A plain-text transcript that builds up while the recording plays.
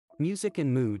Music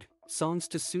and mood, songs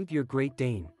to soothe your Great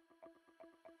Dane.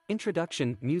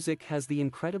 Introduction. Music has the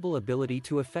incredible ability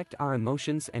to affect our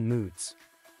emotions and moods.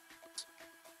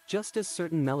 Just as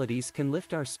certain melodies can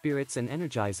lift our spirits and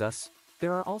energize us,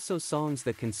 there are also songs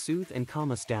that can soothe and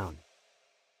calm us down.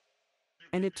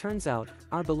 And it turns out,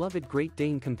 our beloved Great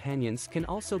Dane companions can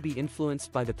also be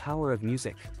influenced by the power of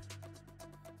music.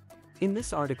 In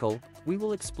this article, we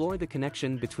will explore the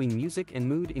connection between music and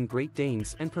mood in Great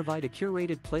Danes and provide a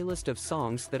curated playlist of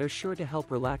songs that are sure to help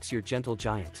relax your gentle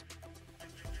giant.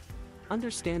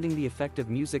 Understanding the effect of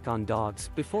music on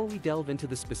dogs. Before we delve into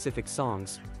the specific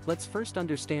songs, let's first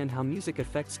understand how music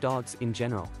affects dogs in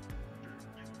general.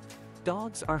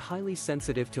 Dogs are highly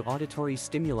sensitive to auditory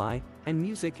stimuli, and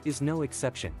music is no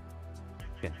exception.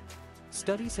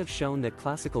 Studies have shown that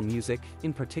classical music,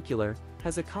 in particular,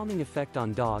 has a calming effect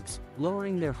on dogs,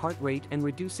 lowering their heart rate and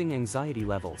reducing anxiety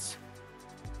levels.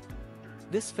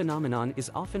 This phenomenon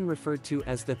is often referred to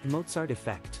as the Mozart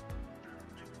effect.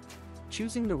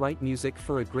 Choosing the right music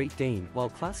for a Great Dane. While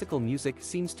classical music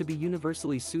seems to be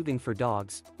universally soothing for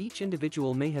dogs, each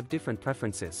individual may have different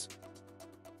preferences.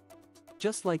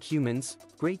 Just like humans,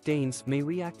 Great Danes may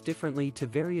react differently to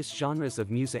various genres of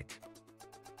music.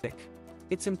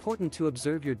 It's important to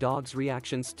observe your dog's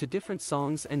reactions to different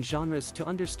songs and genres to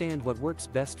understand what works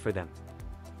best for them.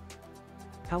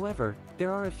 However,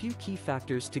 there are a few key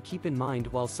factors to keep in mind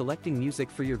while selecting music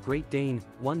for your Great Dane.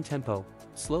 1. Tempo.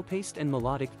 Slow-paced and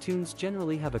melodic tunes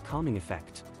generally have a calming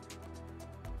effect.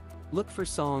 Look for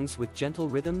songs with gentle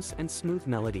rhythms and smooth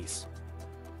melodies.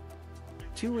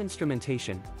 2.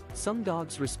 Instrumentation. Some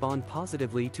dogs respond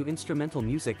positively to instrumental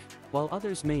music, while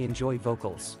others may enjoy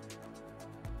vocals.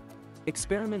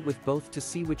 Experiment with both to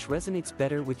see which resonates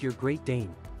better with your Great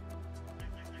Dane.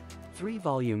 3.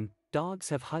 Volume. Dogs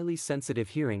have highly sensitive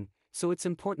hearing, so it's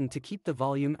important to keep the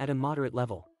volume at a moderate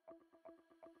level.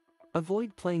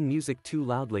 Avoid playing music too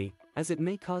loudly, as it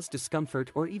may cause discomfort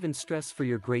or even stress for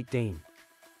your Great Dane.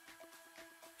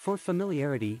 For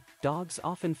familiarity, dogs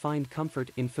often find comfort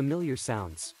in familiar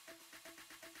sounds.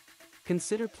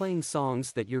 Consider playing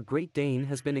songs that your Great Dane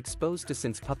has been exposed to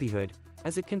since puppyhood,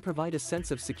 as it can provide a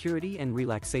sense of security and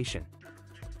relaxation.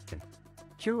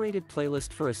 Curated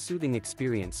playlist for a soothing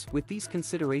experience. With these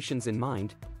considerations in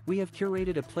mind, we have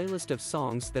curated a playlist of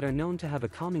songs that are known to have a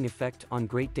calming effect on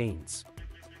Great Danes.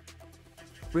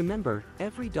 Remember,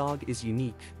 every dog is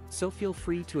unique, so feel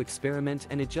free to experiment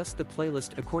and adjust the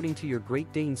playlist according to your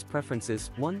Great Dane's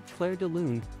preferences. 1. Clair de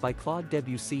Lune, by Claude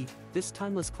Debussy. This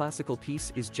timeless classical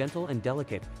piece is gentle and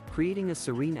delicate, creating a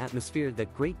serene atmosphere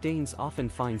that Great Danes often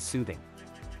find soothing.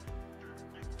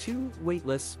 2.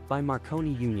 Weightless, by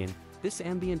Marconi Union. This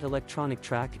ambient electronic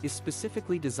track is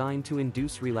specifically designed to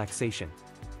induce relaxation.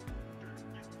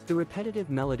 The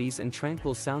repetitive melodies and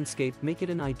tranquil soundscape make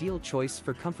it an ideal choice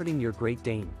for comforting your Great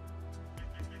Dane.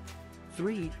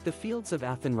 3. The Fields of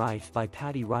Athenrife, by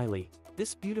Paddy Riley.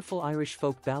 This beautiful Irish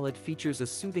folk ballad features a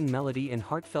soothing melody and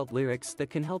heartfelt lyrics that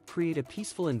can help create a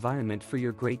peaceful environment for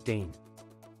your Great Dane.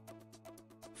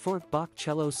 4. Bach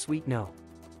Cello Suite No.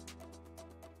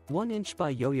 1 Inch, by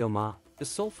Yo-Yo Ma. The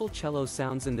soulful cello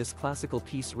sounds in this classical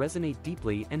piece resonate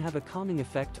deeply and have a calming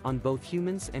effect on both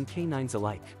humans and canines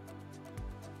alike.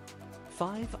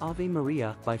 5. Ave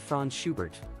Maria, by Franz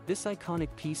Schubert. This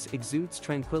iconic piece exudes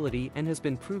tranquility and has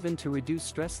been proven to reduce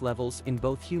stress levels in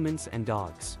both humans and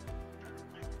dogs.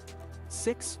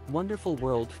 6. Wonderful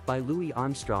World, by Louis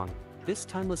Armstrong. This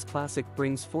timeless classic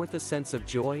brings forth a sense of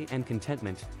joy and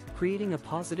contentment, creating a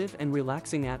positive and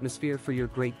relaxing atmosphere for your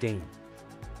Great Dane.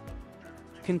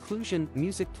 Conclusion.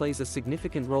 Music plays a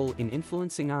significant role in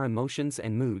influencing our emotions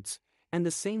and moods, and the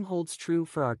same holds true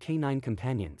for our canine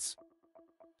companions.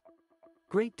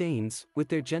 Great Danes, with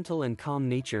their gentle and calm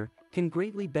nature, can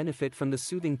greatly benefit from the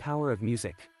soothing power of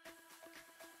music.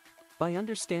 By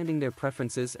understanding their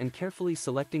preferences and carefully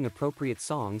selecting appropriate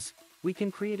songs, we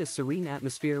can create a serene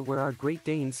atmosphere where our Great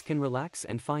Danes can relax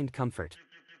and find comfort.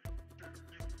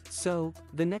 So,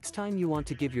 the next time you want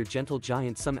to give your gentle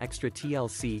giant some extra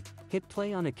TLC, hit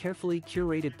play on a carefully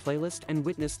curated playlist and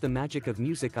witness the magic of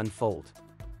music unfold.